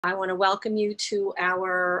I want to welcome you to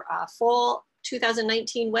our fall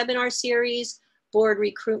 2019 webinar series, Board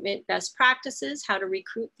Recruitment Best Practices, How to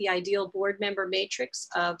Recruit the Ideal Board Member Matrix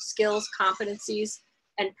of Skills, Competencies,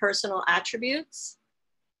 and Personal Attributes.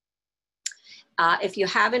 If you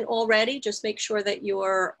haven't already, just make sure that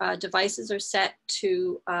your devices are set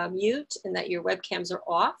to mute and that your webcams are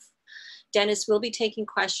off. Dennis will be taking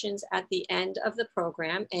questions at the end of the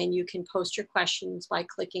program, and you can post your questions by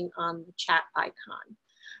clicking on the chat icon.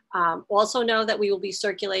 Also know that we will be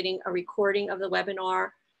circulating a recording of the webinar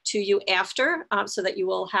to you after, so that you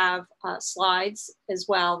will have slides as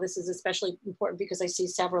well. This is especially important because I see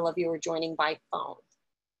several of you are joining by phone.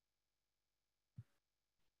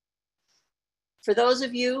 For those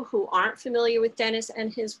of you who aren't familiar with Dennis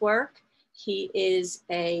and his work, he is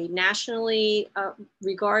a nationally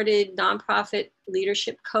regarded nonprofit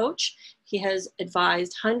leadership coach. He has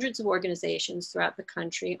advised hundreds of organizations throughout the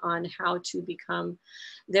country on how to become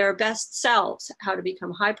their best selves, how to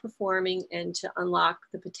become high performing, and to unlock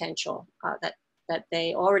the potential that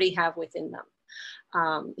they already have within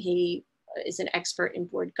them. He is an expert in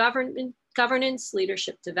board governance,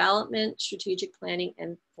 leadership development, strategic planning,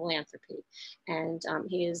 and philanthropy. And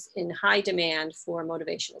he is in high demand for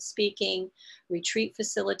motivational speaking, retreat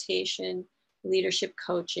facilitation, leadership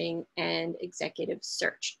coaching, and executive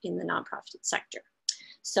search in the nonprofit sector.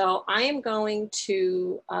 So I am going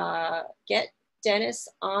to get Dennis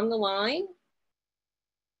on the line.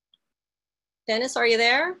 Dennis, are you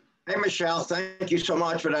there? Hey, Michelle, thank you so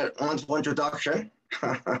much for that wonderful introduction.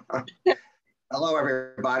 Hello,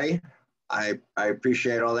 everybody. I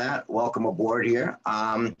appreciate all that. Welcome aboard here.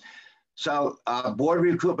 Board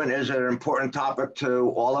recruitment is an important topic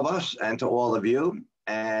to all of us and to all of you.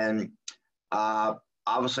 And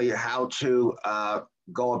obviously how to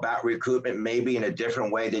go about recruitment maybe in a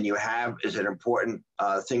different way than you have is an important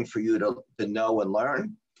thing for you to know and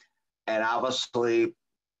learn. And obviously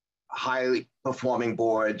highly performing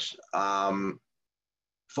boards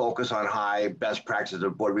focus on high best practices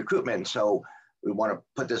of board recruitment. So we want to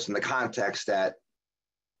put this in the context that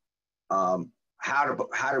how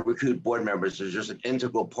to recruit board members is just an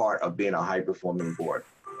integral part of being a high performing board.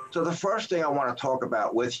 So the first thing I want to talk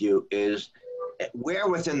about with you is where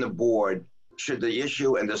within the board should the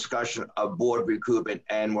issue and discussion of board recruitment,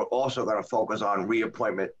 and we're also going to focus on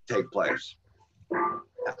reappointment, take place.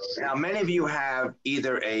 Now, many of you have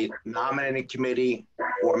either a nominating committee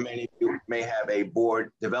or many of you may have a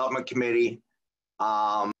board development committee.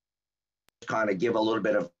 Kind of give a little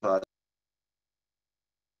bit of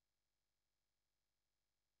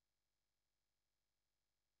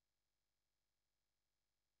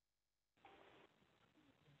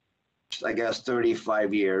I guess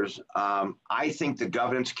 35 years. I think the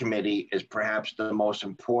governance committee is perhaps the most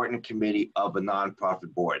important committee of a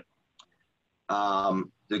nonprofit board.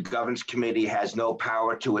 The governance committee has no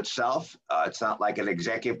power to itself. It's not like an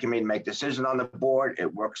executive committee to make decisions on the board. It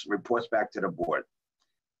reports back to the board.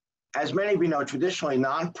 As many of you know, traditionally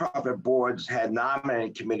nonprofit boards had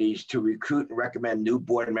nominating committees to recruit and recommend new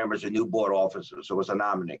board members and new board officers. So it was a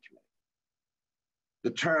nominating committee.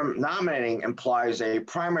 The term nominating implies a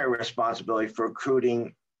primary responsibility for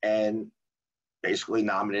recruiting and basically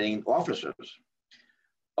nominating officers.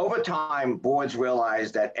 Over time, boards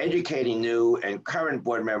realized that educating new and current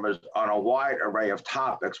board members on a wide array of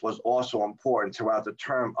topics was also important throughout the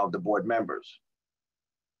term of the board members.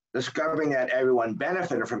 Discovering that everyone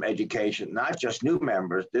benefited from education, not just new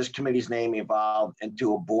members, this committee's name evolved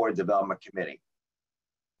into a board development committee.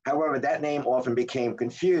 However, that name often became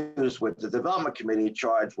confused with the development committee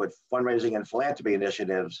charged with fundraising and philanthropy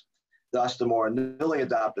initiatives. Thus, the more newly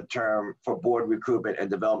adopted term for board recruitment and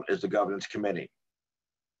development is the governance committee.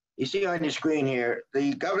 You see on your screen here,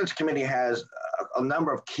 the governance committee has a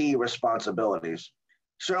number of key responsibilities.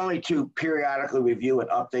 Certainly to periodically review and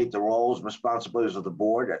update the roles and responsibilities of the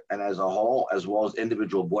board and as a whole, as well as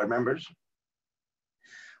individual board members.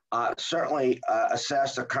 Certainly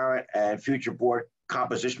assess the current and future board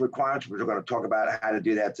composition requirements, which we're going to talk about how to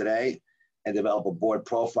do that today, and develop a board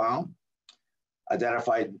profile.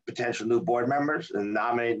 Identify potential new board members and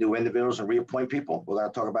nominate new individuals and reappoint people. We're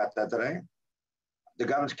going to talk about that today. The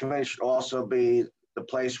governance committee should also be the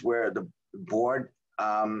place where the board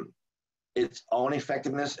its own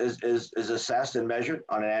effectiveness is assessed and measured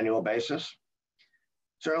on an annual basis.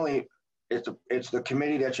 Certainly, it's the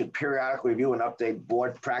committee that should periodically review and update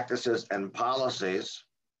board practices and policies,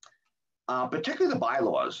 particularly the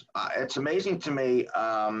bylaws. It's amazing to me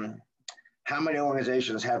how many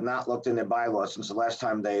organizations have not looked in their bylaws since the last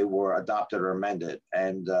time they were adopted or amended.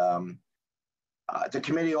 And the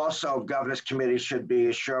committee also, governance committee, should be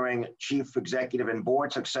assuring chief executive and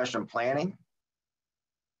board succession planning,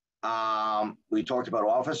 We talked about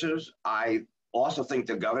officers. I also think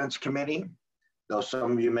the governance committee, though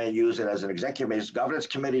some of you may use it as an executive, governance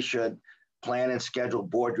committee should plan and schedule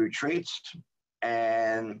board retreats,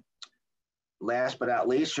 and last but not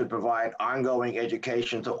least, should provide ongoing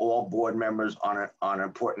education to all board members on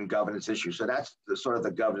important governance issues. So that's the sort of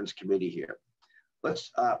the governance committee here.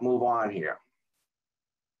 Let's move on here.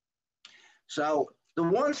 So the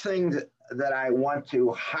one thing that I want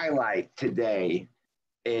to highlight today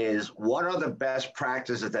is what are the best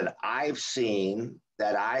practices that I've seen,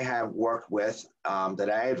 that I have worked with, that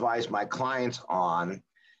I advise my clients on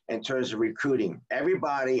in terms of recruiting.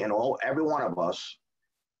 Everybody and every one of us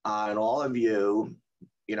and all of you,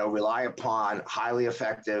 rely upon highly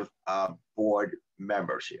effective board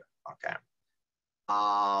members here, okay?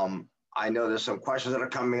 I know there's some questions that are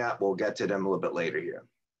coming up. We'll get to them a little bit later here.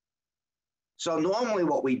 So normally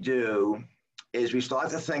what we do is we start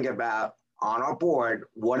to think about on our board,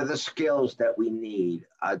 what are the skills that we need?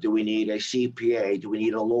 Do we need a CPA? Do we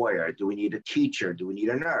need a lawyer? Do we need a teacher? Do we need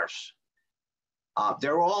a nurse?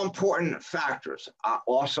 They're all important factors.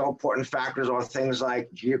 Also important factors are things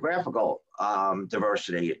like geographical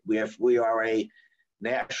diversity. If we are a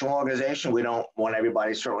national organization, we don't want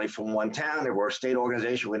everybody certainly from one town. If we're a state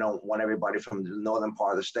organization, we don't want everybody from the northern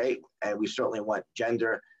part of the state. And we certainly want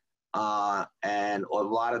gender and a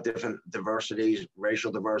lot of different diversities,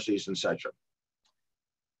 racial diversities, etc.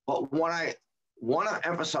 But what I want to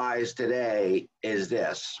emphasize today is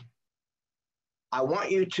this. I want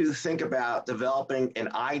you to think about developing an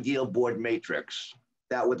ideal board matrix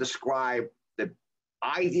that would describe the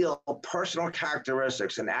ideal personal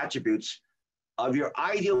characteristics and attributes of your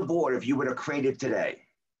ideal board if you were to create it today.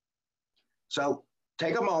 So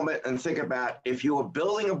take a moment and think about if you were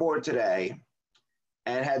building a board today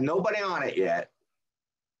and had nobody on it yet,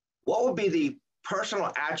 what would be the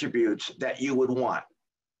personal attributes that you would want?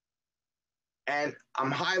 And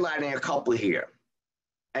I'm highlighting a couple here.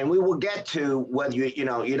 And we will get to whether you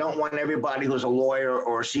don't want everybody who's a lawyer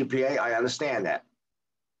or a CPA. I understand that.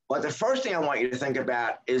 But the first thing I want you to think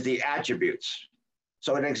about is the attributes.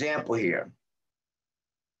 So an example here.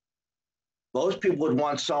 Most people would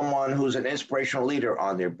want someone who's an inspirational leader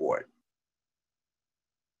on their board.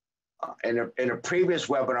 In a previous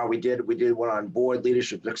webinar we did one on board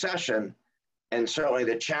leadership succession, and certainly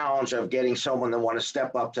the challenge of getting someone that want to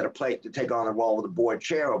step up to the plate to take on the role of the board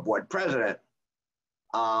chair or board president.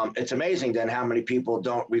 It's amazing then how many people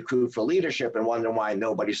don't recruit for leadership and wonder why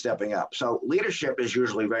nobody's stepping up. So leadership is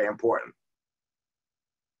usually very important.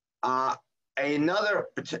 Another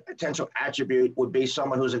potential attribute would be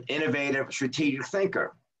someone who's an innovative, strategic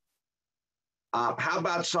thinker. How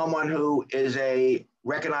about someone who is a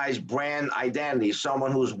recognized brand identity,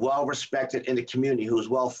 someone who's well respected in the community, who's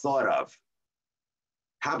well thought of?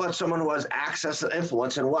 How about someone who has access to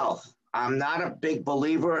influence and wealth? I'm not a big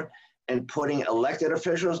believer in putting elected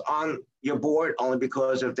officials on your board, only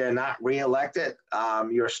because if they're not reelected,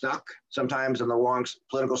 you're stuck sometimes in the wrong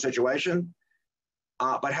political situation.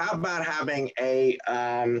 But how about having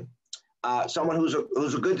someone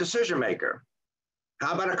who's a good decision maker?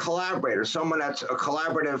 How about a collaborator, someone that's a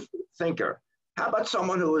collaborative thinker? How about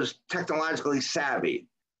someone who is technologically savvy?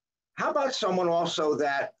 How about someone also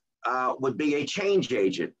that would be a change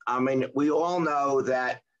agent? I mean, we all know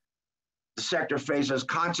that the sector faces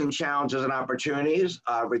constant challenges and opportunities,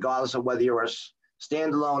 regardless of whether you're a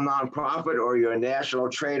standalone nonprofit or you're a national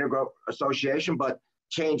trade or association, but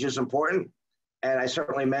change is important. And I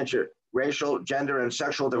certainly mentioned racial, gender, and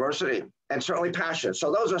sexual diversity, and certainly passion.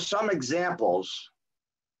 So those are some examples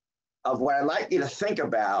of what I'd like you to think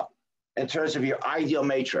about in terms of your ideal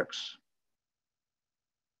matrix.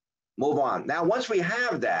 Move on. Now, once we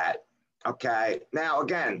have that, okay, now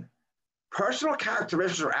again, personal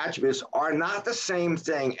characteristics or attributes are not the same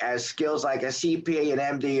thing as skills like a CPA,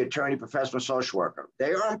 an MD, attorney, professional social worker.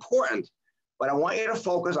 They are important, but I want you to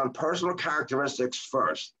focus on personal characteristics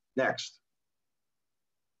first. Next.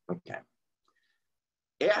 Okay.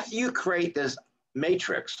 After you create this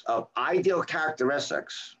matrix of ideal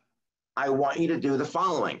characteristics, I want you to do the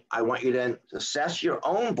following. I want you to assess your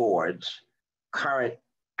own board's current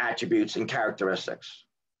attributes and characteristics.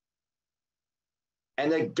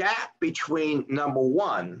 And the gap between number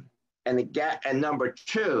one and number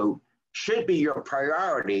two should be your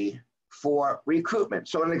priority for recruitment.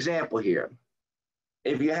 So an example here,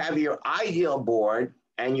 if you have your ideal board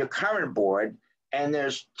and your current board, and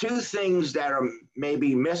there's two things that are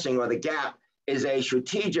maybe missing, or the gap is a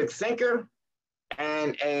strategic thinker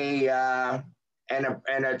and a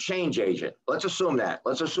change agent. Let's assume that.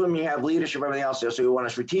 Let's assume you have leadership, everything else there. So you want a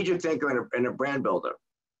strategic thinker and a brand builder.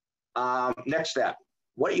 Next step.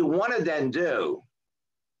 What you want to then do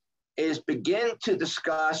is begin to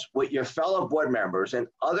discuss with your fellow board members and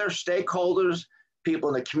other stakeholders, people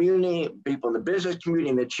in the community, people in the business community,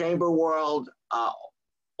 in the chamber world,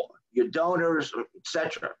 your donors,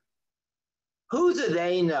 etc. Who do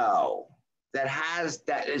they know that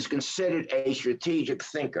is considered a strategic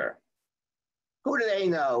thinker? Who do they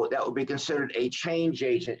know that would be considered a change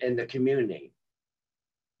agent in the community?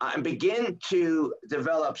 And begin to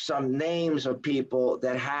develop some names of people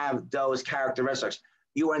that have those characteristics.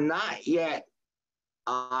 You are not yet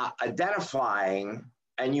identifying,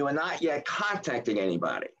 and you are not yet contacting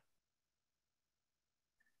anybody.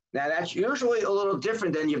 Now, that's usually a little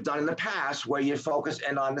different than you've done in the past, where you focus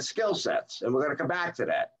in on the skill sets, and we're going to come back to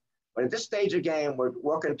that. But at this stage of the game, we're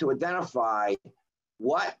working to identify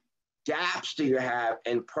what gaps do you have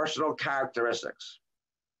in personal characteristics.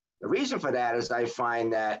 The reason for that is I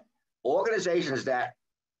find that organizations that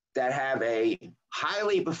have a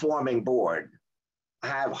highly performing board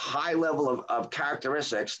have high level of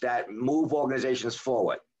characteristics that move organizations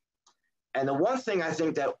forward. And the one thing I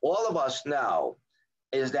think that all of us know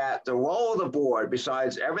is that the role of the board,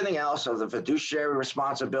 besides everything else of the fiduciary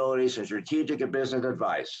responsibilities and strategic and business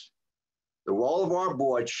advice, the role of our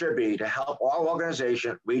board should be to help our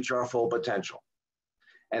organization reach our full potential.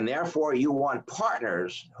 And therefore, you want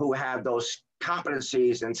partners who have those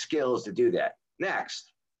competencies and skills to do that.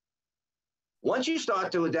 Next, once you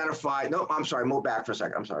start to identify, move back for a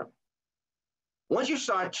second, I'm sorry. Once you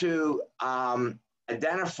start to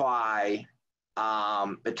identify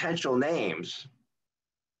potential names,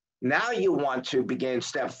 now you want to begin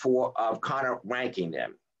step 4 of kind of ranking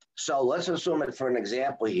them. So let's assume it for an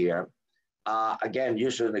example here. Again,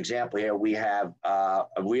 just as an example here, we have a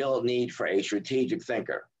real need for a strategic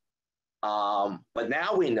thinker. But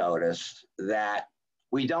now we notice that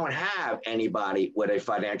we don't have anybody with a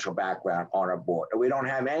financial background on our board, or we don't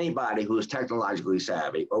have anybody who's technologically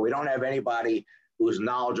savvy, or we don't have anybody who's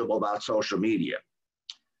knowledgeable about social media.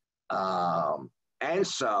 And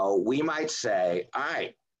so we might say, all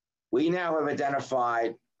right, we now have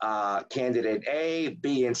identified candidate A,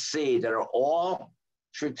 B, and C that are all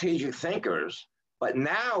strategic thinkers, but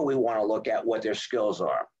now we want to look at what their skills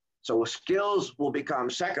are. So skills will become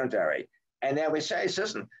secondary. And then we say,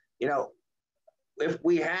 listen, you know, if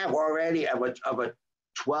we have already of a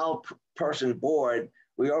 12-person board,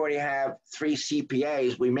 we already have 3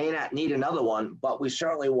 CPAs. We may not need another one, but we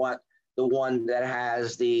certainly want the one that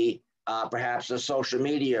has the perhaps the social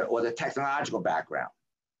media or the technological background.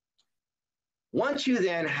 Once you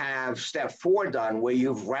then have step 4 done, where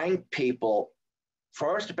you've ranked people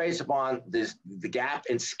first based upon the gap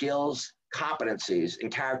in skills, competencies, and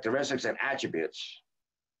characteristics and attributes,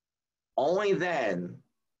 only then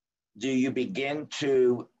do you begin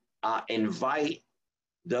to invite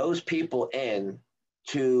those people in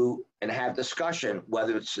to and have discussion,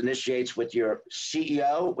 whether it initiates with your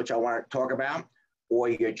CEO, which I want to talk about, or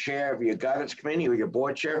your chair of your governance committee or your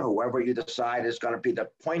board chair, whoever you decide is going to be the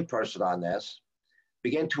point person on this.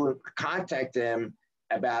 Begin to contact them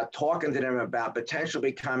about talking to them about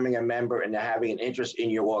potentially becoming a member and having an interest in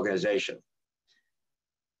your organization.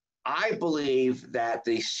 I believe that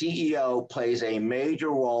the CEO plays a major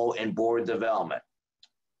role in board development.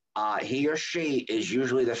 He or she is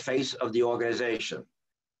usually the face of the organization.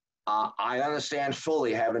 I understand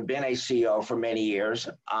fully, having been a CEO for many years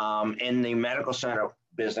in the medical center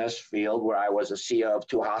business field, where I was a CEO of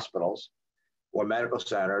 2 hospitals or medical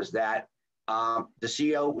centers, that the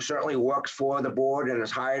CEO certainly works for the board and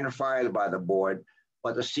is hired and fired by the board,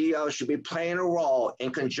 but the CEO should be playing a role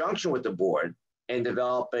in conjunction with the board in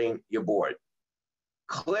developing your board.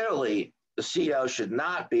 Clearly, the CEO should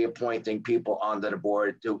not be appointing people onto the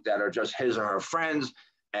board that are just his or her friends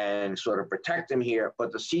and sort of protect them here,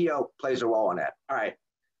 but the CEO plays a role in that. All right,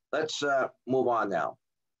 let's move on now.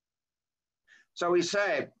 So we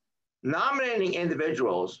say nominating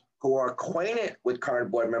individuals who are acquainted with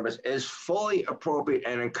current board members is fully appropriate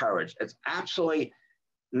and encouraged. It's absolutely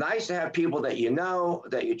nice to have people that you know,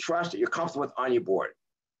 that you trust, that you're comfortable with on your board.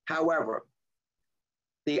 However,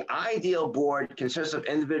 the ideal board consists of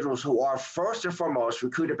individuals who are first and foremost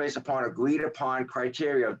recruited based upon agreed upon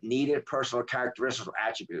criteria of needed personal characteristics or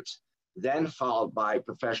attributes, then followed by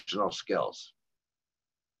professional skills.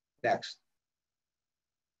 Next.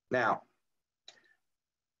 Now,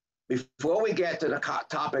 before we get to the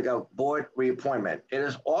topic of board reappointment, it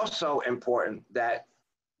is also important that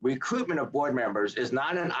recruitment of board members is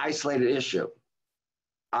not an isolated issue.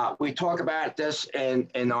 We talk about this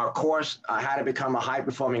in our course, How to Become a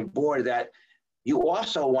High-Performing Board, that you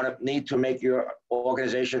also need to make your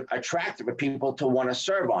organization attractive for people to want to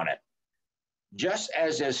serve on it. Just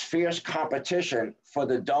as there's fierce competition for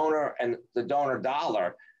the donor and the donor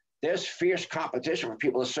dollar, there's fierce competition for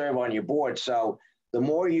people to serve on your board. So the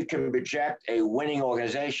more you can project a winning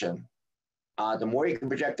organization, the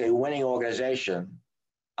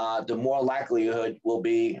more likelihood will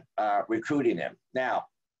be recruiting them. Now,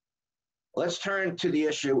 let's turn to the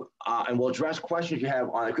issue, and we'll address questions you have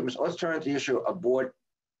on recruitment. So let's turn to the issue of board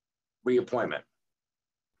reappointment.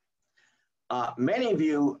 Many of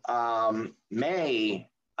you may,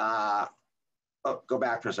 go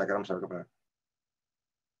back for a second. I'm sorry, go back.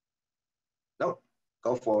 Nope,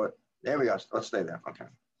 go forward. There we go. Let's stay there. Okay.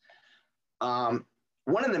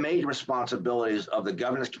 One of the major responsibilities of the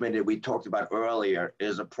governance committee that we talked about earlier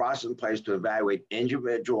is a process in place to evaluate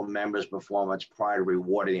individual members' performance prior to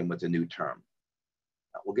rewarding them with a new term.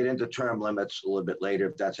 We'll get into term limits a little bit later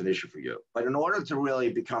if that's an issue for you. But in order to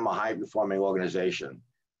really become a high-performing organization,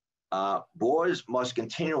 boards must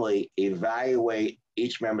continually evaluate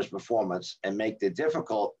each member's performance and make the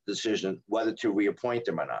difficult decision whether to reappoint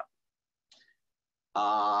them or not.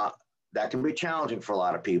 That can be challenging for a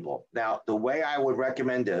lot of people. Now, the way I would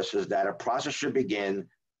recommend this is that a process should begin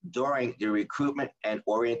during the recruitment and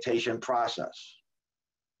orientation process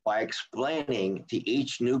by explaining to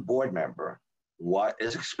each new board member what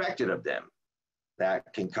is expected of them.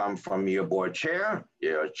 That can come from your board chair,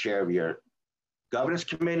 your chair of your governance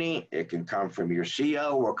committee, it can come from your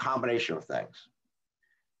CEO, or a combination of things.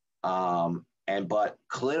 But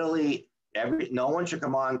clearly, no one should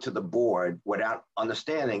come on to the board without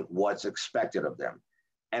understanding what's expected of them.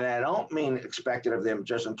 And I don't mean expected of them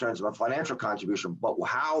just in terms of a financial contribution, but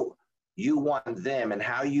how you want them and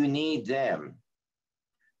how you need them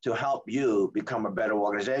to help you become a better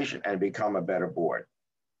organization and become a better board.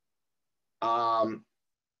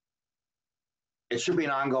 It should be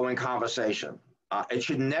an ongoing conversation. It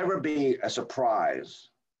should never be a surprise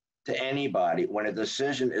to anybody when a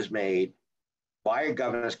decision is made by a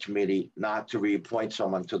governance committee not to reappoint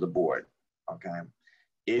someone to the board, okay?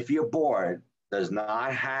 If your board does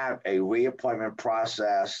not have a reappointment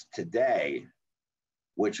process today,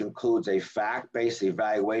 which includes a fact-based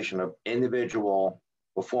evaluation of individual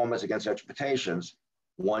performance against expectations,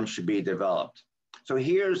 one should be developed. So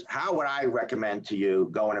here's how would I recommend to you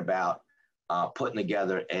going about putting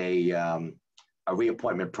together a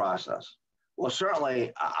reappointment process. Well,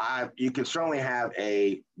 certainly, you can certainly have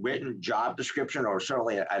a written job description or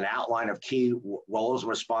certainly an outline of key roles and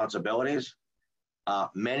responsibilities.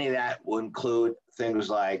 Many of that will include things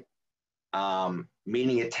like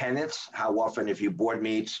meeting attendance, how often, if your board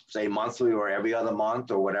meets, say monthly or every other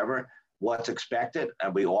month or whatever, what's expected.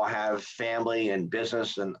 And we all have family and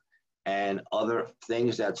business and other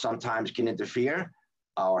things that sometimes can interfere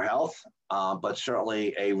our health, but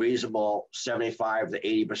certainly a reasonable 75 to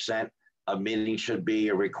 80% of meetings should be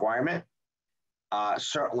a requirement.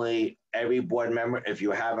 Certainly every board member, if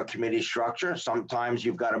you have a committee structure, sometimes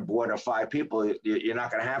you've got a board of 5 people, you're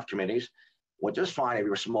not going to have committees, which is fine. If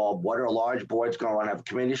you're a small board or a large board, it's going to want to have a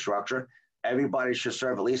committee structure. Everybody should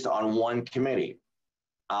serve at least on one committee.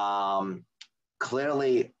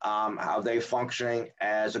 Clearly, how they functioning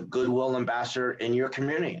as a goodwill ambassador in your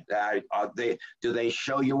community? Do they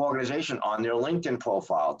show your organization on their LinkedIn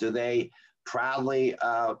profile? Do they proudly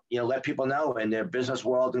let people know in their business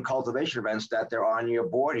world and cultivation events that they're on your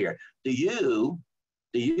board here? Do you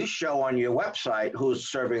show on your website who's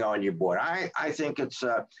serving on your board? I think it's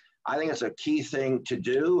a key thing to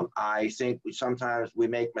do. I think sometimes we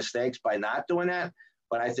make mistakes by not doing that,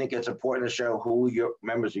 but I think it's important to show who your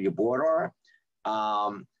members of your board are.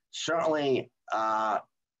 Certainly,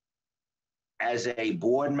 as a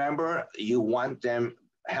board member, you want them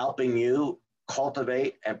helping you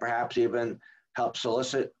cultivate and perhaps even help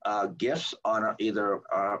solicit gifts on either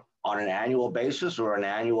on an annual basis or an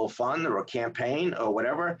annual fund or a campaign or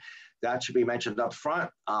whatever. That should be mentioned up front,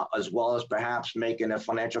 as well as perhaps making a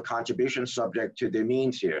financial contribution subject to the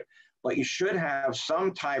means here. But you should have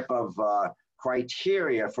some type of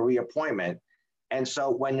criteria for reappointment. And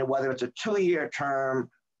so whether it's a 2-year term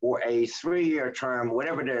or a 3-year term,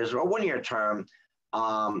 whatever it is, or a 1-year term,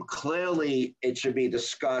 clearly it should be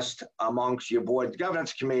discussed amongst your board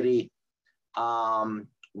governance committee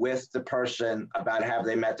with the person about have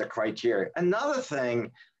they met the criteria. Another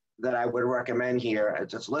thing that I would recommend here,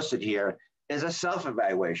 as it's listed here, is a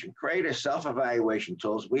self-evaluation. Create a self-evaluation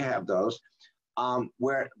tools. We have those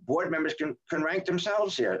where board members can rank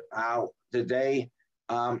themselves here. How did they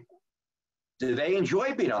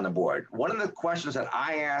enjoy being on the board? One of the questions that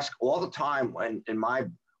I ask all the time in my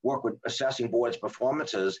work with assessing boards'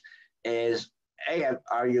 performances is, hey,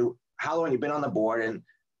 how long have you been on the board, and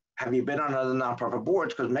have you been on other nonprofit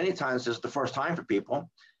boards? Because many times this is the first time for people.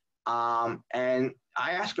 And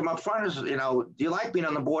I ask them up front, is, you know, do you like being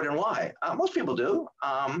on the board and why? Most people do.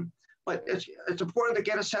 But it's important to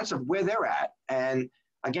get a sense of where they're at. And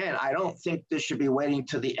again, I don't think this should be waiting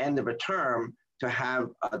to the end of a term to have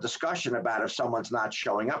a discussion about if someone's not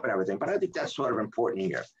showing up and everything. But I think that's sort of important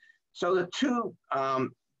here. So the two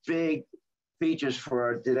big features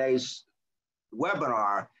for today's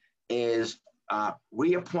webinar is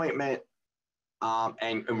reappointment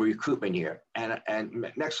and recruitment here. And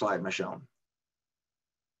next slide, Michelle.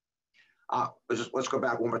 Let's go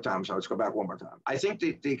back one more time. So let's go back one more time. I think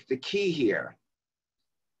the key here,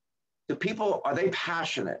 the people, are they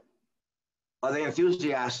passionate? Are they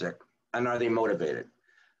enthusiastic? And are they motivated?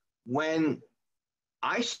 When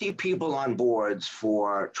I see people on boards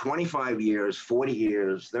for 25 years, 40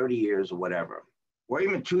 years, 30 years, or whatever, or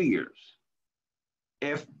even 2 years,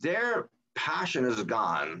 if their passion is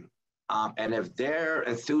gone, and if their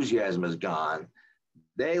enthusiasm is gone,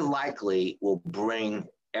 they likely will bring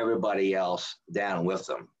everybody else down with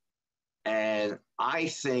them. And I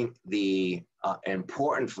think the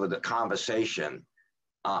important for the conversation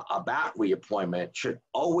about reappointment should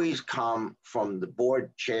always come from the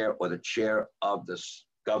board chair or the chair of the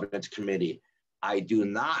governance committee. I do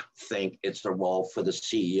not think it's the role for the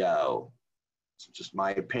CEO, it's just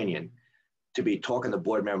my opinion, to be talking to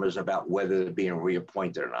board members about whether they're being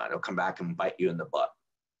reappointed or not. It'll come back and bite you in the butt.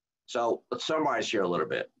 So let's summarize here a little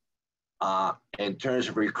bit. In terms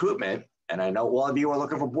of recruitment, and I know all of you are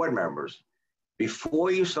looking for board members,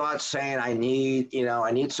 before you start saying, I need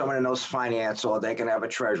someone that knows finance or they can have a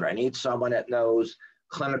treasurer. I need someone that knows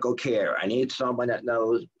clinical care. I need someone that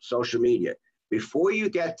knows social media. Before you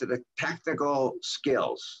get to the technical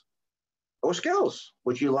skills, those skills,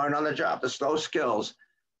 which you learn on the job, those skills,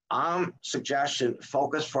 suggestion,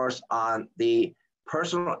 focus first on the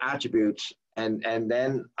personal attributes and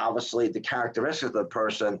then obviously the characteristics of the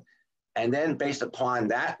person, and then based upon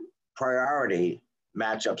that priority,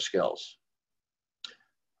 match up skills.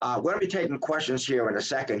 We're going to be taking questions here in a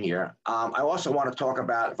second here. I also want to talk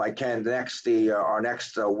about, if I can, our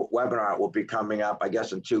next webinar will be coming up, I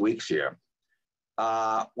guess, in 2 weeks here.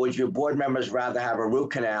 Would your board members rather have a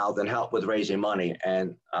root canal than help with raising money?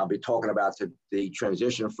 And I'll be talking about the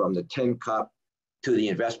transition from the tin cup to the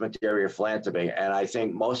investment area of philanthropy. And I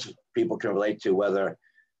think most people can relate to whether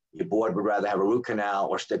your board would rather have a root canal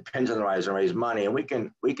or stick pins in the eyes and raise money. And we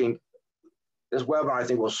can, this webinar, I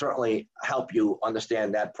think, will certainly help you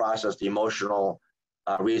understand that process, the emotional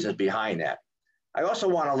reasons behind that. I also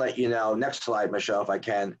want to let you know, next slide, Michelle, if I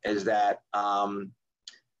can, is that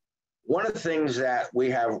one of the things that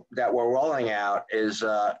we're rolling out is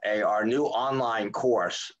our new online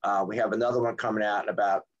course. We have another one coming out in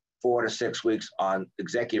about 4 to 6 weeks on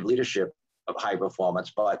executive leadership of high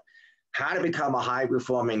performance. But how to become a high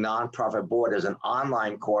performing nonprofit board is an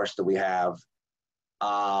online course that we have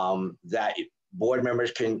that board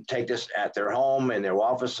members can take this at their home, in their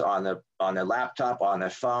office, on their laptop, on their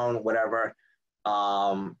phone, whatever.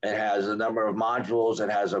 It has a number of modules.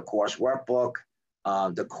 It has a course workbook.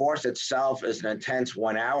 The course itself is an intense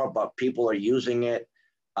 1 hour, but people are using it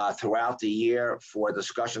throughout the year for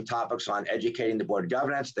discussion topics on educating the board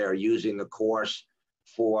governance. They're using the course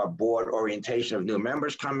for board orientation of new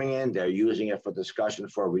members coming in. They're using it for discussion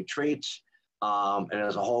for retreats. And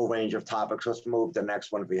there's a whole range of topics. Let's move to the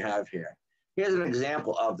next one we have here. Here's an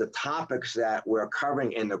example of the topics that we're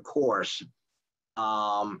covering in the course.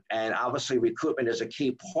 And obviously recruitment is a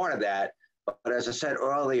key part of that. But as I said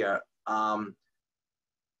earlier, the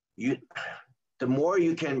more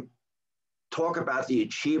you can talk about the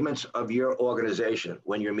achievements of your organization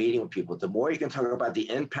when you're meeting with people, the more you can talk about the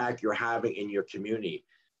impact you're having in your community,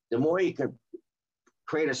 the more you can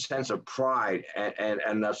create a sense of pride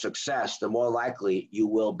and of success, the more likely you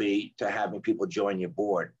will be to having people join your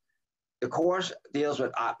board. The course deals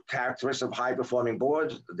with characteristics of high-performing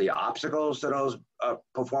boards, the obstacles to those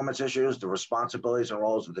performance issues, the responsibilities and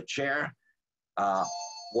roles of the chair,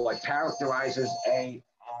 what characterizes a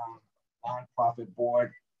nonprofit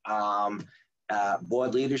board,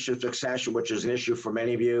 board leadership succession, which is an issue for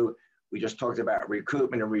many of you. We just talked about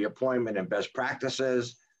recruitment and reappointment and best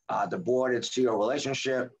practices, the board and CEO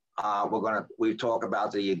relationship. We talk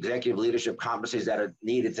about the executive leadership competencies that are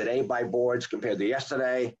needed today by boards compared to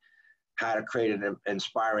yesterday, how to create an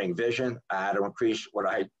inspiring vision, how to increase what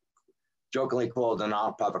I jokingly call the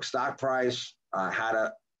nonprofit stock price, how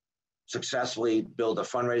to successfully build a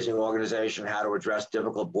fundraising organization, how to address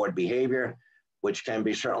difficult board behavior, which can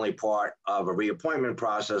be certainly part of a reappointment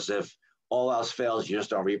process. If all else fails, you just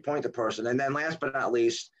don't reappoint the person. And then last but not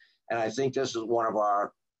least, and I think this is one of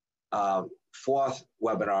our fourth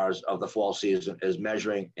webinars of the fall season is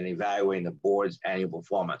measuring and evaluating the board's annual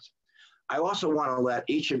performance. I also want to let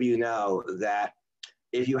each of you know that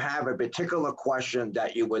if you have a particular question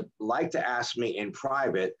that you would like to ask me in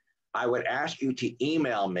private, I would ask you to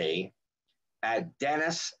email me at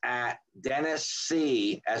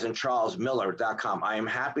dennis@dennisc, as in Charles Miller.com. I am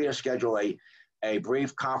happy to schedule a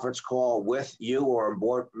brief conference call with you or a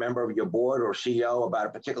board member of your board or CEO about a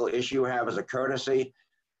particular issue you have as a courtesy.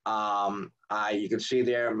 You can see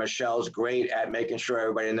there, Michelle's great at making sure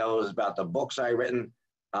everybody knows about the books I've written.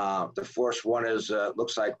 The first one is,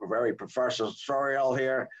 looks like very professorial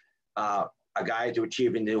here, A Guide to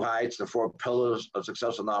Achieving New Heights, the 4 Pillars of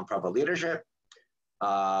Successful Nonprofit Leadership.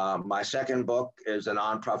 My second book is A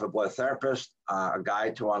Nonprofit Board Therapist, A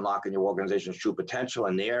Guide to Unlocking Your Organization's True Potential,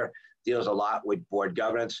 and there deals a lot with board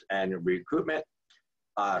governance and recruitment.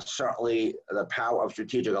 Certainly the power of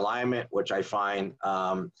strategic alignment, which I find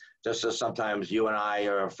just as sometimes you and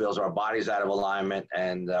I feels our body's out of alignment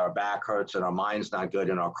and our back hurts and our mind's not good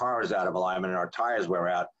and our car is out of alignment and our tires wear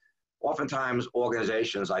out. Oftentimes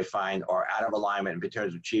organizations I find are out of alignment in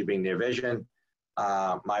terms of achieving their vision.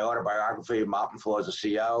 My autobiography, Mountain Floor as a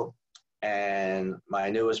CEO, and my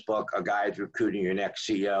newest book, A Guide to Recruiting Your Next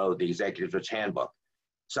CEO, the Executive's Handbook.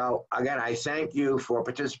 So again, I thank you for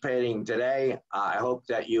participating today. I hope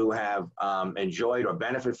that you have enjoyed or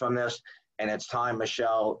benefit from this. And it's time,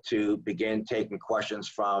 Michelle, to begin taking questions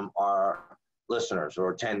from our listeners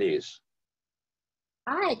or attendees.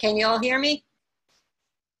 Hi, can you all hear me?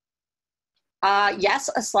 Yes,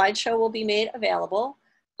 a slideshow will be made available.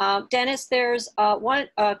 Dennis, there's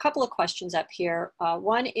a couple of questions up here.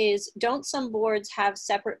 One is, don't some boards have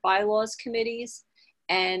separate bylaws committees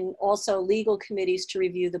and also legal committees to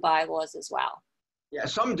review the bylaws as well? Yeah,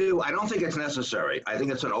 some do. I don't think it's necessary. I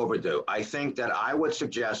think it's an overdue. I think that I would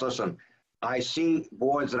suggest, listen, I see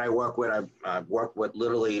boards that I work with. I've worked with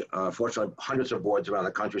literally, fortunately, hundreds of boards around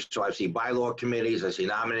the country. So I see bylaw committees, I see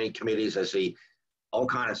nominating committees, I see all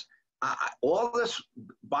kinds. All this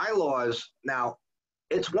bylaws. Now,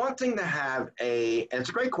 it's one thing to have and it's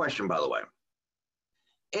a great question, by the way.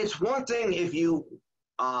 It's one thing if you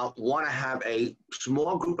want to have a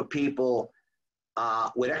small group of people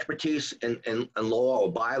with expertise in law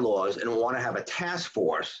or bylaws and want to have a task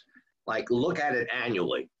force, like look at it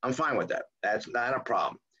annually. I'm fine with that. That's not a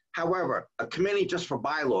problem. However, a committee just for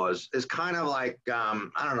bylaws is kind of like, I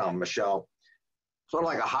don't know, Michelle, sort of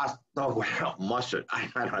like a hot dog without mustard. I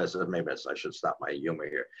don't know, maybe I should stop my humor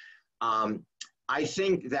here. I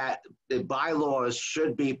think that the bylaws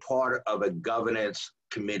should be part of a governance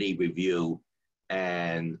committee review,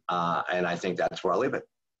 and I think that's where I'll leave it.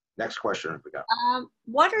 Next question if we go.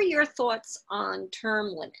 What are your thoughts on term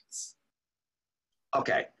limits?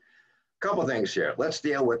 Okay, couple things here. Let's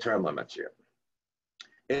deal with term limits here.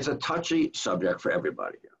 It's a touchy subject for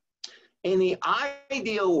everybody. In the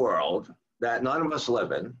ideal world that none of us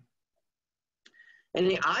live in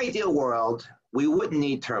the ideal world, we wouldn't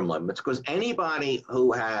need term limits because anybody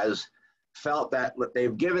who has felt that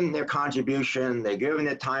they've given their contribution, they've given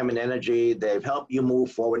their time and energy, they've helped you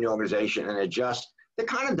move forward in the organization, and they're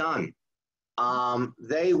kind of done.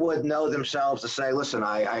 They would know themselves to say, listen,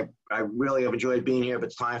 I really have enjoyed being here, but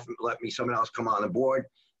it's time for someone else come on the board.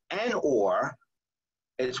 And or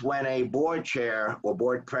it's when a board chair or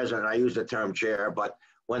board president, I use the term chair, but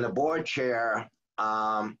when the board chair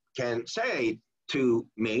can say to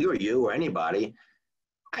me or you or anybody,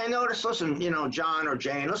 I noticed, listen, John or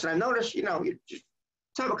Jane, listen, I noticed, just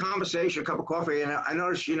have a conversation, a cup of coffee, and I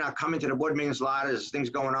noticed you're not coming to the board meetings a lot. Is things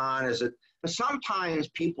going on? But sometimes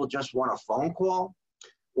people just want a phone call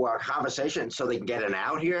or a conversation so they can get it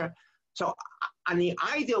out here. So in the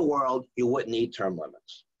ideal world, you wouldn't need term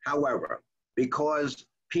limits. However, because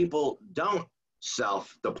people don't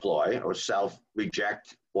self-deploy or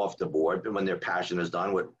self-reject off the board when their passion is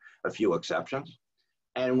done, with a few exceptions,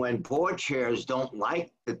 and when board chairs don't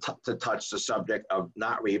like to touch the subject of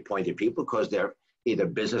not reappointing people because they're either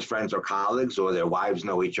business friends or colleagues or their wives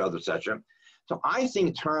know each other, etc. So I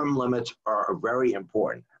think term limits are very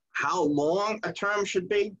important. How long a term should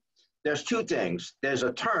be? There's two things. There's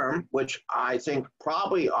a term, which I think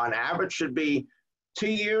probably on average should be 2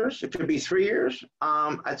 years. It could be 3 years.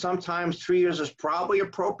 At sometimes 3 years is probably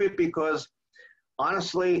appropriate because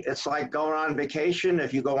honestly, it's like going on vacation.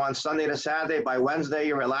 If you go on Sunday to Saturday, by Wednesday,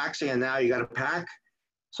 you're relaxing and now you got to pack.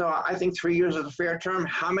 So I think 3 years is a fair term.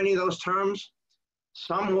 How many of those terms?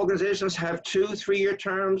 Some organizations have 2 3-year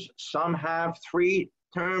terms. Some have 3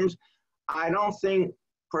 terms. I don't think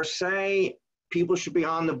per se people should be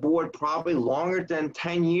on the board probably longer than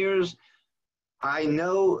 10 years. I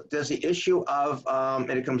know there's the issue of, and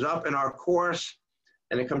it comes up in our course,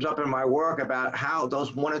 and it comes up in my work about how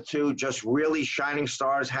those one or two just really shining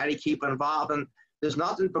stars, how do you keep involved? And there's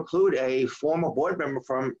nothing to preclude a former board member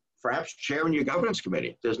from perhaps chairing your governance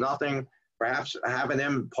committee. There's nothing, perhaps having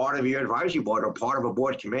them part of your advisory board or part of a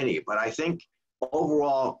board committee. But I think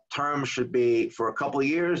overall terms should be for a couple of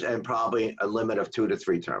years and probably a limit of 2 to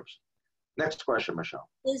 3 terms. Next question, Michelle.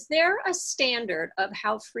 Is there a standard of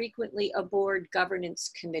how frequently a board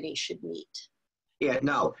governance committee should meet? Yeah,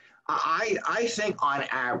 no, I think on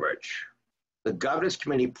average, the governance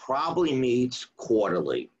committee probably meets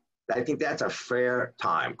quarterly. I think that's a fair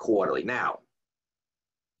time, quarterly. Now,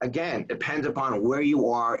 again, depends upon where you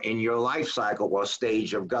are in your life cycle or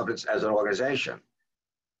stage of governance as an organization.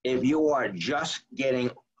 If you are just getting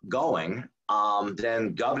going,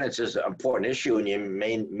 then governance is an important issue and you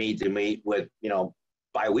may need to meet with,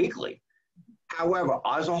 biweekly. However,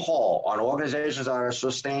 as a whole, on organizations that are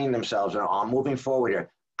sustaining themselves and are moving forward here,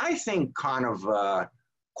 I think kind of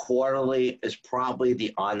quarterly is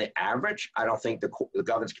probably on the average. I don't think the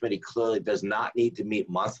governance committee clearly does not need to meet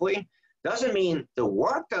monthly. Doesn't mean the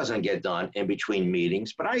work doesn't get done in between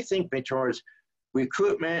meetings, but I think towards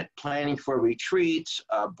recruitment, planning for retreats,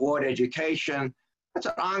 board education, that's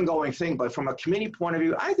an ongoing thing. But from a committee point of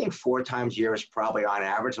view, I think 4 times a year is probably on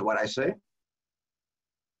average of what I say.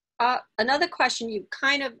 Another question, you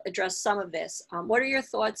kind of addressed some of this. What are your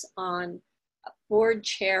thoughts on board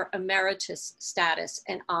chair emeritus status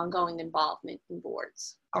and ongoing involvement in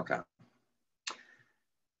boards? Okay.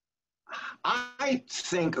 I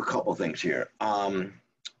think a couple things here.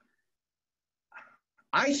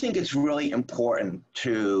 I think it's really important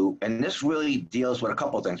to, and this really deals with a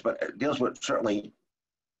couple of things, but it deals with certainly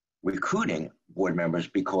recruiting board members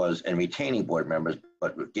and retaining board members,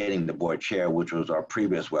 but getting the board chair, which was our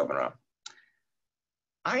previous webinar.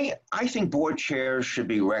 I think board chairs should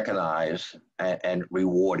be recognized and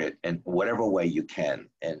rewarded in whatever way you can.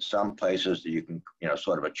 In some places you can,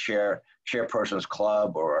 sort of a chairperson's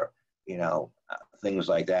club or, things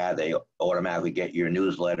like that. They automatically get your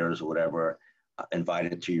newsletters or whatever,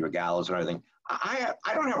 invited to your galas and everything. I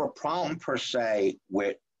don't have a problem per se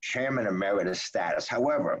with chairman emeritus status.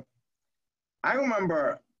 However, I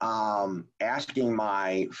remember asking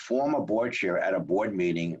my former board chair at a board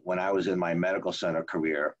meeting when I was in my medical center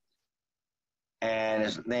career, and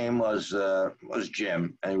his name was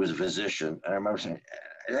Jim, and he was a physician. And I remember saying,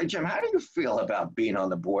 "Hey, Jim, how do you feel about being on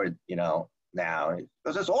the board, now?"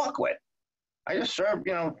 Because it's awkward. I just served,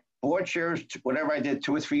 board chairs, whatever I did,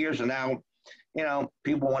 2 or 3 years, and now,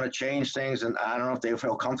 people want to change things, and I don't know if they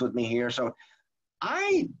feel comfortable with me here. So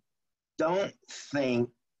I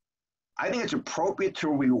think it's appropriate to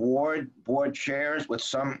reward board chairs with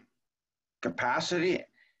some capacity.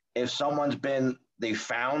 If someone's been the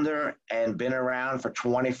founder and been around for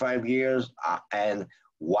 25 years and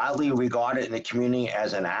widely regarded in the community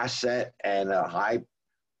as an asset and a high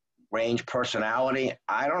range personality,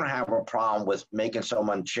 I don't have a problem with making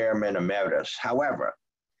someone chairman emeritus. However,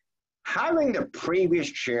 having the previous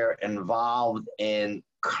chair involved in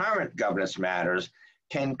current governance matters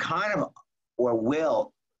can kind of or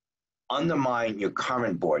will undermine your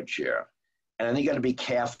current board chair. And I think you got to be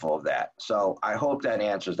careful of that. So I hope that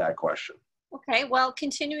answers that question. Okay, well,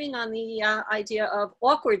 continuing on the idea of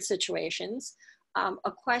awkward situations,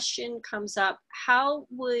 a question comes up: how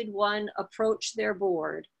would one approach their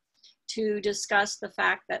board to discuss the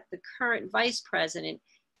fact that the current vice president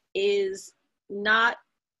is not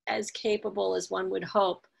as capable as one would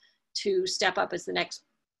hope to step up as the next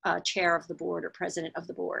chair of the board or president of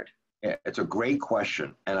the board? Yeah, it's a great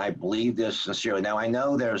question, and I believe this sincerely. Now, I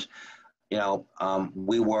know there's,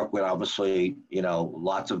 we work with obviously,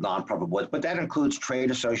 lots of nonprofit boards, but that includes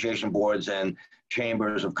trade association boards and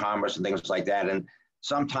chambers of commerce and things like that. And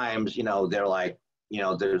sometimes, they're like,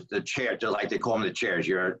 there's the chair, just like they call them the chairs.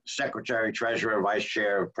 You're secretary, treasurer, vice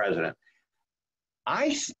chair, president.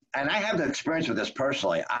 I have the experience with this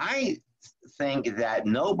personally. I think that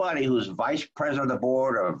nobody who's vice president of the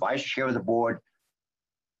board or vice chair of the board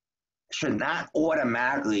should not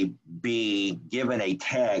automatically be given a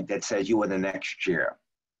tag that says you are the next chair.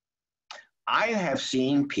 I have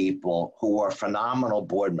seen people who are phenomenal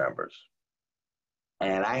board members.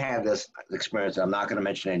 And I had this experience, I'm not going to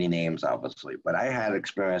mention any names, obviously, but I had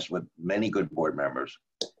experience with many good board members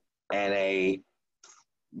and a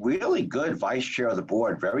really good vice chair of the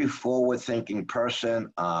board, very forward-thinking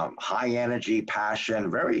person, high energy,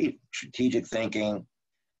 passion, very strategic thinking.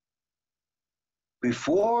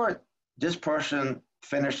 Before this person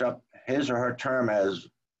finished up his or her term as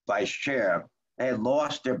vice chair, they had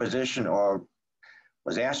lost their position or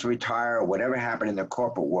was asked to retire or whatever happened in the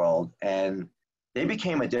corporate world, and they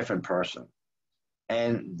became a different person.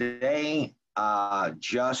 And they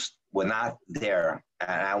just were not there.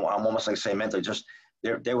 And I'm almost like saying mentally, just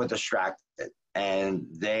they were distracted, and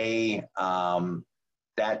they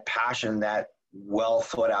that passion, that well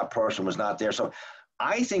thought out person was not there. So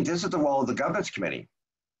I think this is the role of the governance committee.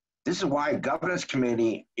 This is why governance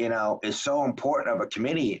committee, is so important of a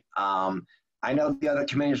committee. I know the other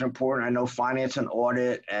committees are important. I know finance and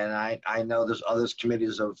audit, and I know there's other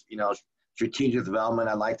committees of, strategic development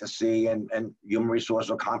I'd like to see, and human resource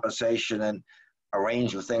or compensation and a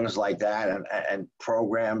range of things like that, and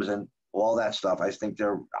programs and all that stuff. I think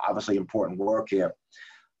they're obviously important work here.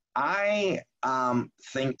 I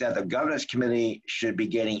think that the governance committee should be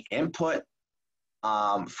getting input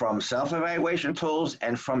from self-evaluation tools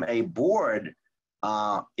and from a board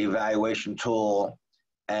evaluation tool.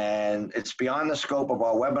 And it's beyond the scope of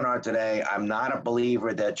our webinar today. I'm not a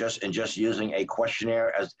believer that just using a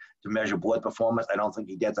questionnaire as to measure board performance. I don't think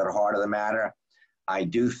you get to the heart of the matter. I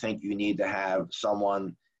do think you need to have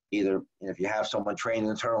someone, either if you have someone trained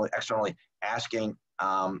internally, externally, asking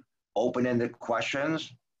open-ended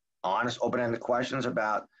questions, honest open-ended questions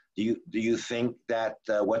about, do you think that,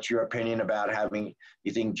 what's your opinion about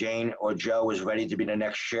you think Jane or Joe is ready to be the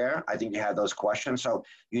next chair? I think you have those questions. So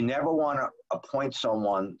you never want to appoint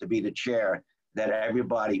someone to be the chair that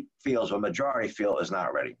everybody feels, or majority feel, is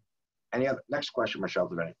not ready. Next question, Michelle,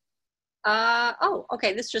 do any? Oh,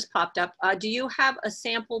 okay, this just popped up. Do you have a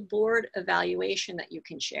sample board evaluation that you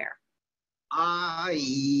can share?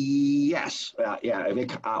 Yes. Yeah,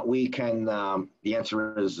 we can, the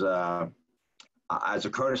answer is, as a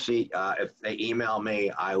courtesy, if they email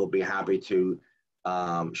me, I will be happy to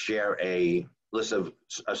share a list of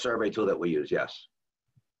a survey tool that we use, yes.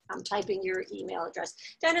 I'm typing your email address.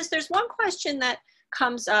 Dennis, there's one question that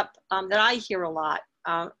comes up that I hear a lot,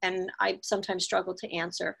 and I sometimes struggle to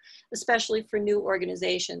answer, especially for new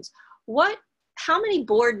organizations. How many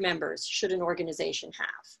board members should an organization have?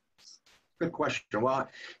 Good question. Well,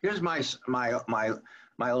 here's my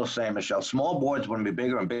little saying, Michelle. Small boards want to be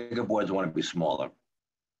bigger, and bigger boards want to be smaller.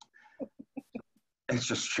 It's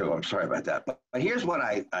just true. I'm sorry about that. But here's what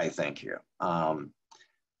I think here.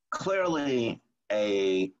 Clearly,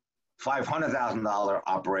 a $500,000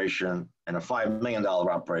 operation and a $5 million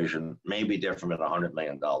operation may be different than a $100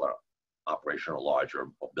 million operation, or larger,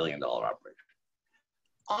 or $1 billion operation.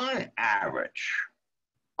 On average,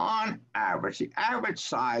 the average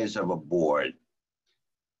size of a board,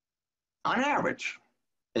 on average,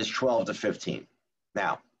 is 12 to 15.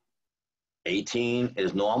 Now, 18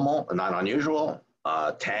 is normal and not unusual.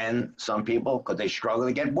 10, some people, because they struggle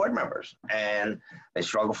to get board members, and they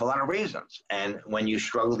struggle for a lot of reasons. And when you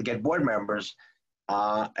struggle to get board members,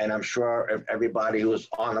 and I'm sure if everybody who's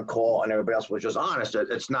on the call and everybody else was just honest,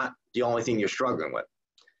 it's not the only thing you're struggling with,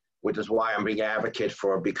 which is why I'm a big advocate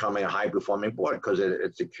for becoming a high-performing board, because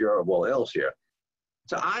it's a curable ills here.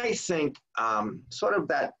 So I think sort of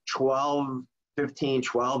that 12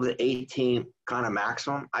 to 18 kind of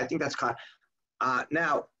maximum, I think that's kind of,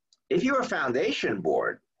 now, if you're a foundation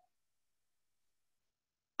board,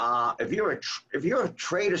 if you're a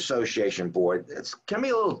trade association board, it can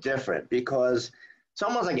be a little different, because it's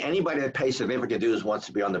almost like anybody that pays significant dues wants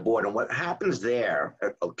to be on the board. And what happens there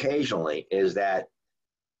occasionally is that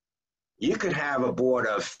you could have a board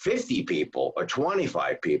of 50 people or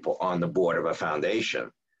 25 people on the board of a foundation,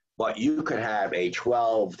 but you could have a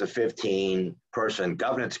 12 to 15 person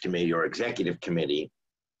governance committee or executive committee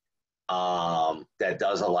that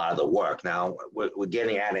does a lot of the work. Now, we're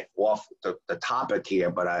getting at it off the topic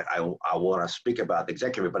here, but I want to speak about the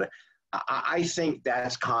executive. But I think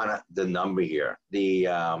that's kind of the number here.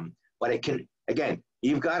 But it can, again,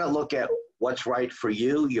 you've got to look at what's right for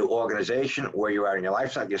you, your organization, where you are in your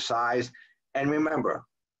lifestyle, your size. And remember,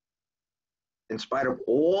 in spite of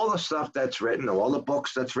all the stuff that's written, all the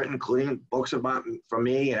books that's written, including books about from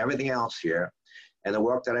me and everything else here, and the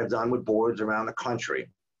work that I've done with boards around the country,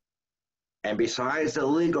 and besides the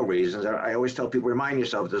legal reasons, I always tell people, remind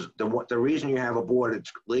yourself, the reason you have a board,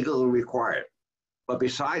 it's legally required. But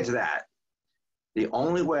besides that, the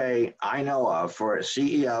only way I know of for a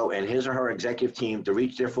CEO and his or her executive team to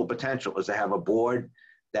reach their full potential is to have a board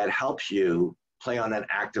that helps you play on that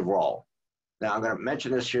active role. Now, I'm going to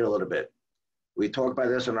mention this here a little bit. We talked about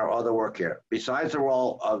this in our other work here. Besides the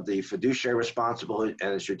role of the fiduciary responsibility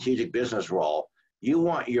and the strategic business role, you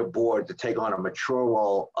want your board to take on a mature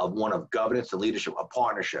role of one of governance and leadership, a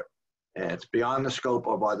partnership. And it's beyond the scope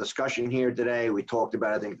of our discussion here today. We talked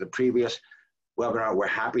about, I think, the previous webinar. We're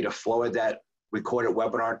happy to forward that recorded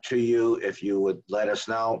webinar to you if you would let us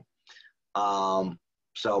know.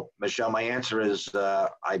 So, Michelle, my answer is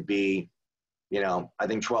I'd be, I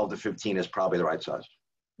think 12 to 15 is probably the right size.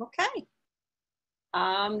 Okay.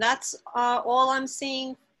 That's all I'm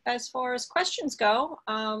seeing as far as questions go.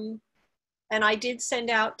 And I did send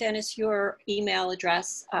out, Dennis, your email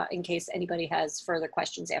address in case anybody has further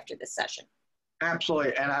questions after this session.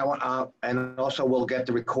 Absolutely, and I want, and also we'll get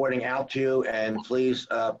the recording out to you, and please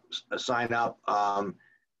sign up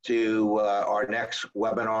to our next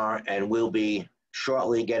webinar, and we'll be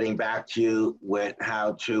shortly getting back to you with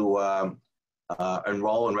how to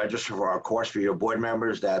enroll and register for our course for your board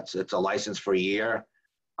members. It's a license for a year,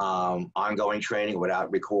 ongoing training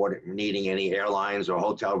without needing any airlines or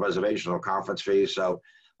hotel reservations or conference fees. So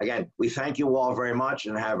again, we thank you all very much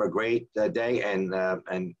and have a great day,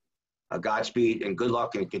 and Godspeed and good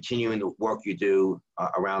luck in continuing the work you do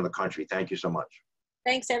around the country. Thank you so much.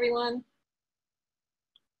 Thanks, everyone.